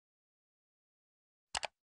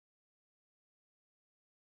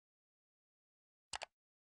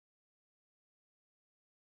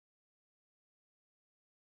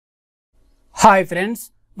Hi friends,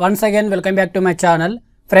 once again welcome back to my channel.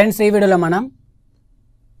 Friends, ఈ వీడియోలో మనం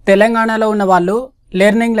తెలంగాణలో ఉన్న వాళ్ళు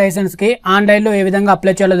లెర్నింగ్ లైసెన్స్కి ఆన్లైన్లో ఏ విధంగా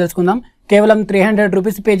అప్లై చేయాలో తెలుసుకుందాం. కేవలం 300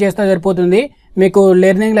 రూపీస్ పే చేస్తే సరిపోతుంది, మీకు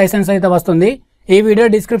లెర్నింగ్ లైసెన్స్ అయితే వస్తుంది. ఈ వీడియో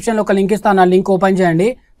డిస్క్రిప్షన్లో ఒక లింక్ ఇస్తాను, ఆ లింక్ ఓపెన్ చేయండి.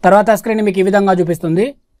 తర్వాత స్క్రీన్ మీకు ఈ విధంగా చూపిస్తుంది.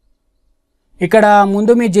 ఇక్కడ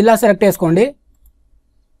ముందు మీ జిల్లా సెలెక్ట్ చేసుకోండి.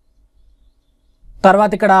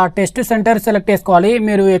 తర్వాత ఇక్కడ టెస్ట్ సెంటర్ సెలెక్ట్ చేసుకోవాలి.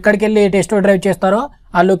 మీరు ఎక్కడికి వెళ్ళి టెస్ట్ డ్రైవ్ చేస్తారో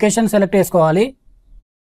ఆ లొకేషన్ సెలెక్ట్ చేసుకోవాలి.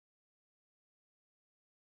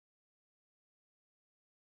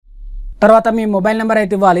 తర్వాత మీ మొబైల్ నెంబర్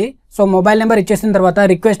అయితే ఇవ్వాలి. సో మొబైల్ నెంబర్ ఇచ్చేసిన తర్వాత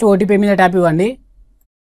రిక్వెస్ట్ ఓటీపీ మీద ట్యాప్ ఇవ్వండి.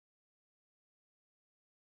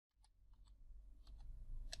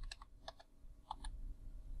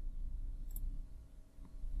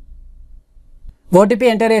 ఓటీపీ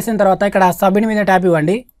ఎంటర్ చేసిన తర్వాత ఇక్కడ సబ్మిట్ మీద ట్యాప్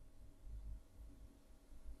ఇవ్వండి.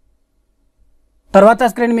 తర్వాత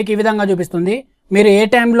స్క్రీన్ మీకు ఈ విధంగా చూపిస్తుంది. మీరు ఏ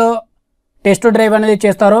టైంలో టెస్ట్ డ్రైవ్ అనేది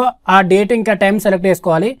చేస్తారో ఆ డేట్ ఇంకా టైం సెలెక్ట్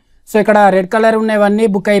చేసుకోవాలి. సో ఇక్కడ రెడ్ కలర్ ఉన్నవన్నీ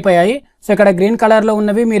బుక్ అయిపోయాయి. సో ఇక్కడ గ్రీన్ కలర్లో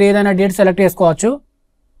ఉన్నవి మీరు ఏదైనా డేట్ సెలెక్ట్ చేసుకోవచ్చు.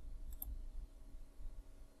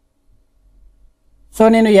 సో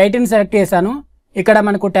నేను 18 సెలెక్ట్ చేశాను. ఇక్కడ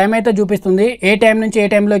మనకు టైం అయితే చూపిస్తుంది, ఏ టైం నుంచి ఏ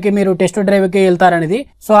టైంలోకి మీరు టెస్ట్ డ్రైవ్కి వెళ్తారనేది.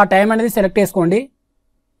 సో ఆ టైం అనేది సెలెక్ట్ చేసుకోండి.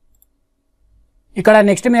 ఇక్కడ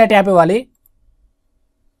నెక్స్ట్ మీద ట్యాప్ ఇవ్వాలి.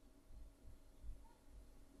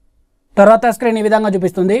 తర్వాత స్క్రీన్ ఈ విధంగా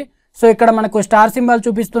చూపిస్తుంది. సో ఇక్కడ మనకు స్టార్ సింబల్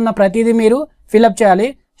చూపిస్తున్న ప్రతిదీ మీరు ఫిల్అప్ చేయాలి.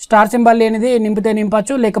 స్టార్ సింబల్ లేనిది నింపితే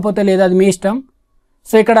నింపచ్చు, లేకపోతే లేదు, అది మీ ఇష్టం.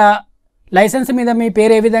 సో ఇక్కడ లైసెన్స్ మీద మీ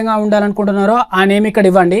పేరు ఏ విధంగా ఉండాలనుకుంటున్నారో ఆ నేమ్ ఇక్కడ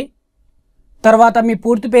ఇవ్వండి. తర్వాత మీ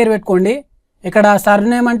పూర్తి పేరు పెట్టుకోండి. ఇక్కడ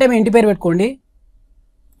సర్నేమ్ అంటే మీ ఇంటి పేరు పెట్టుకోండి.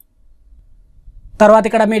 తర్వాత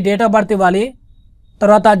ఇక్కడ మీ డేట్ ఆఫ్ బర్త్ ఇవ్వాలి.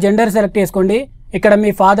 తర్వాత జెండర్ సెలెక్ట్ చేసుకోండి. ఇక్కడ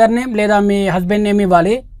మీ ఫాదర్ నేమ్ లేదా మీ హస్బెండ్ నేమ్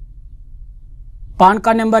ఇవ్వాలి. పాన్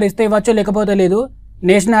కార్డ్ నెంబర్ ఇస్తే ఇవ్వచ్చు, లేకపోతే లేదు.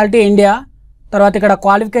 Nationality India. తర్వాత ఇక్కడ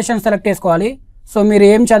క్వాలిఫికేషన్ సెలెక్ట్ చేసుకోవాలి. సో మీరు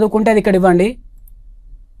ఏం చదువుకుంటే అది ఇక్కడ ఇవ్వండి.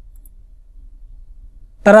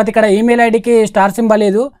 తర్వాత ఇక్కడ ఈమెయిల్ ఐడికి స్టార్ సింబల్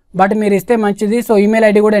లేదు, బట్ మీరు ఇస్తే మంచిది. సో ఈమెయిల్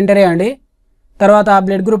ఐడి కూడా ఎంటర్ చేయండి. తర్వాత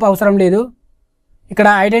బ్లడ్ గ్రూప్ అవసరం లేదు. ఇక్కడ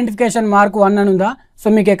ఐడెంటిఫికేషన్ మార్క్ 1 అని ఉందా. సో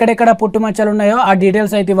మీకు ఎక్కడెక్కడ పుట్టుమచ్చలు ఉన్నాయో ఆ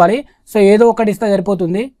డీటెయిల్స్ అయితే ఇవ్వాలి. సో ఏదో ఒకటి ఇస్తే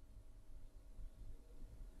సరిపోతుంది.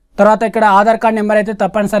 తర్వాత ఇక్కడ ఆధార్ కార్డ్ నెంబర్ అయితే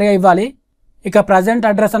తప్పనిసరిగా ఇవ్వాలి. ఇక ప్రజెంట్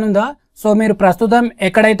అడ్రస్ అని ఉందా. సో మీరు ప్రస్తుతం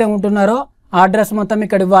ఎక్కడైతే ఉంటున్నారో ఆ అడ్రస్ మొత్తం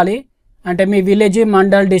ఇక్కడ ఇవ్వాలి. అంటే మీ village,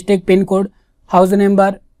 mandal, district, pin code, house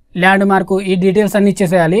number, land mark, ఈ డీటెయిల్స్ అన్ని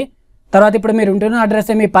ఇచ్చేసేయాలి. తర్వాత ఇప్పుడు మీరు ఉంటున్న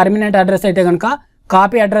అడ్రస్ మీ పర్మనెంట్ అడ్రస్ అయితే కనుక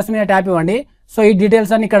కాపీ అడ్రస్ మీద ట్యాప్ ఇవ్వండి. సో ఈ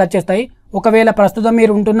డీటెయిల్స్ అన్ని ఇక్కడ వచ్చేస్తాయి. ఒకవేళ ప్రస్తుతం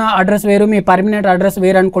మీరు ఉంటున్న అడ్రస్ వేరు, మీ పర్మనెంట్ అడ్రస్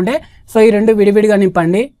వేరు అనుకుంటే సో ఈ రెండు విడివిడిగా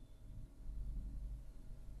నింపండి.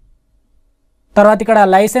 తర్వాత ఇక్కడ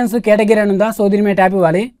లైసెన్స్ కేటగిరీ అని ఉందా. సో దీని మీద ట్యాప్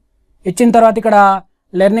ఇవ్వాలి. ఇచ్చిన తర్వాత ఇక్కడ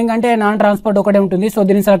లెర్నింగ్ అంటే నాన్ ట్రాన్స్పోర్ట్ ఒకటే ఉంటుంది. సో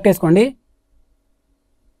దీన్ని సెలెక్ట్ చేసుకోండి.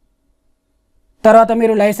 తర్వాత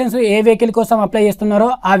మీరు లైసెన్స్ ఏ వెహికల్ కోసం అప్లై చేస్తున్నారో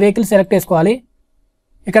ఆ వెహికల్ సెలెక్ట్ చేసుకోవాలి.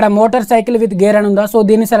 ఇక్కడ మోటార్ సైకిల్ విత్ గేర్ అని ఉందా. సో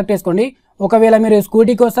దీన్ని సెలెక్ట్ చేసుకోండి. ఒకవేళ మీరు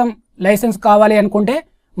స్కూటీ కోసం లైసెన్స్ కావాలి అనుకుంటే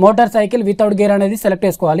మోటార్ సైకిల్ వితౌట్ గేర్ అనేది సెలెక్ట్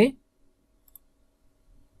చేసుకోవాలి.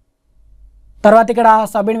 తర్వాత ఇక్కడ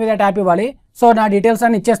సబ్మిట్ మీద ట్యాప్ ఇవ్వాలి. సో నా డీటెయిల్స్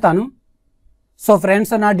అన్ని ఇచ్చేస్తాను. సో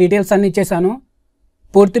ఫ్రెండ్స్, నా డీటెయిల్స్ అన్ని ఇచ్చేసాను.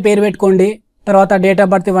 పూర్తి పేరు పెట్టుకోండి. తర్వాత డేట్ ఆఫ్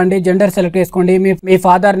బర్త్ ఇవ్వండి. జెండర్ సెలెక్ట్ చేసుకోండి. మీ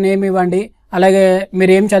ఫాదర్ నేమ్ ఇవ్వండి. అలాగే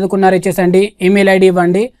మీరు ఏం చదువుకున్నారో ఇచ్చేసండి. ఈమెయిల్ ఐడి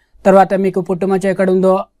ఇవ్వండి. తర్వాత మీకు పుట్టుమచ్చ ఎక్కడ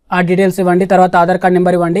ఉందో ఆ డీటెయిల్స్ ఇవ్వండి. తర్వాత ఆధార్ కార్డ్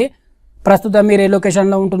నెంబర్ ఇవ్వండి. ప్రస్తుతం మీరు ఏ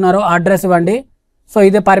లొకేషన్లో ఉంటున్నారో ఆ అడ్రస్ ఇవ్వండి. సో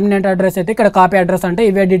ఇదే పర్మనెంట్ అడ్రస్ అయితే ఇక్కడ కాపీ అడ్రస్ అంటే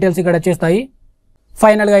ఇవే డీటెయిల్స్ ఇక్కడ వచ్చేస్తాయి.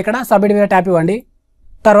 ఫైనల్గా ఇక్కడ సబ్మిట్ మీద ట్యాప్ ఇవ్వండి.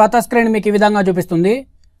 తర్వాత స్క్రీన్ మీకు ఈ విధంగా చూపిస్తుంది.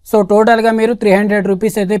 సో టోటల్గా మీరు 300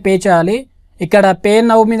 రూపీస్ అయితే పే చేయాలి. ఇక్కడ పే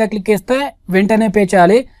నౌ మీద క్లిక్ చేస్తే వెంటనే పే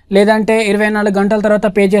చేయాలి, లేదంటే 24 గంటల తర్వాత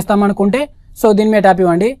పే చేస్తామనుకుంటే సో దీని మీద ట్యాప్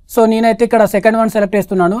ఇవ్వండి. సో నేనైతే ఇక్కడ సెకండ్ వన్ సెలెక్ట్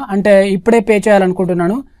చేస్తున్నాను, అంటే ఇప్పుడే పే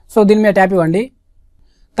చేయాలనుకుంటున్నాను. సో దీని మీద ట్యాప్ ఇవ్వండి.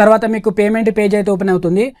 తర్వాత మీకు పేమెంట్ పేజ్ అయితే ఓపెన్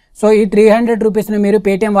అవుతుంది. సో ఈ 300 రూపీస్ని మీరు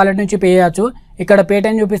పేటిఎం వాలెట్ నుంచి పే చేయొచ్చు. ఇక్కడ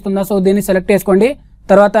పేటిఎం చూపిస్తుందా. సో దీన్ని సెలెక్ట్ చేసుకోండి.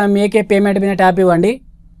 తర్వాత మీకే పేమెంట్ మీద ట్యాప్ ఇవ్వండి.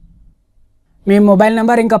 మీ మొబైల్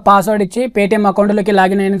నెంబర్ ఇంకా పాస్వర్డ్ ఇచ్చి పేటిఎం అకౌంట్లోకి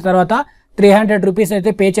లాగిన్ అయిన తర్వాత 300 రూపీస్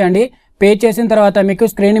అయితే పే చేయండి. పే చేసిన తర్వాత మీకు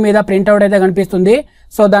స్క్రీన్ మీద ప్రింట్అవుట్ అయితే కనిపిస్తుంది.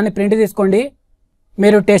 సో దాన్ని ప్రింట్ తీసుకోండి.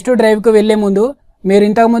 మీరు టెస్ట్ డ్రైవ్కి వెళ్ళే ముందు మీరు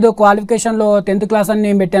ఇంతకుముందు క్వాలిఫికేషన్లో 10th క్లాస్ అని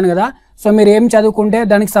నేను పెట్టాను కదా. సో మీరు ఏం చదువుకుంటే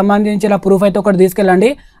దానికి సంబంధించిన ప్రూఫ్ అయితే ఒకటి తీసుకెళ్ళండి.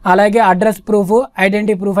 అలాగే అడ్రస్ ప్రూఫ్,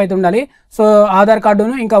 ఐడెంటిటీ ప్రూఫ్ అయితే ఉండాలి. సో ఆధార్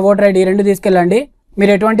కార్డును ఇంకా ఓటర్ ఐడి 2 తీసుకెళ్ళండి.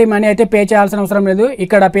 మీరు ఎటువంటి మనీ అయితే పే చేయాల్సిన అవసరం లేదు.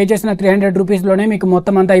 ఇక్కడ పే చేసిన 300 రూపీస్లోనే మీకు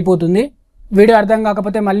మొత్తం అంతా అయిపోతుంది. వీడియో అర్థం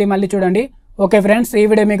కాకపోతే మళ్ళీ చూడండి. ఓకే ఫ్రెండ్స్, ఈ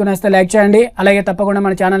వీడియో మీకు నచ్చితే లైక్ చేయండి. అలాగే తప్పకుండా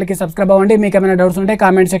మన ఛానల్కి సబ్స్క్రైబ్ అవ్వండి. మీకు ఏమైనా డౌట్స్ ఉంటే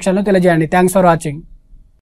కామెంట్ సెక్షన్లో తెలియజేయండి. Thanks for watching.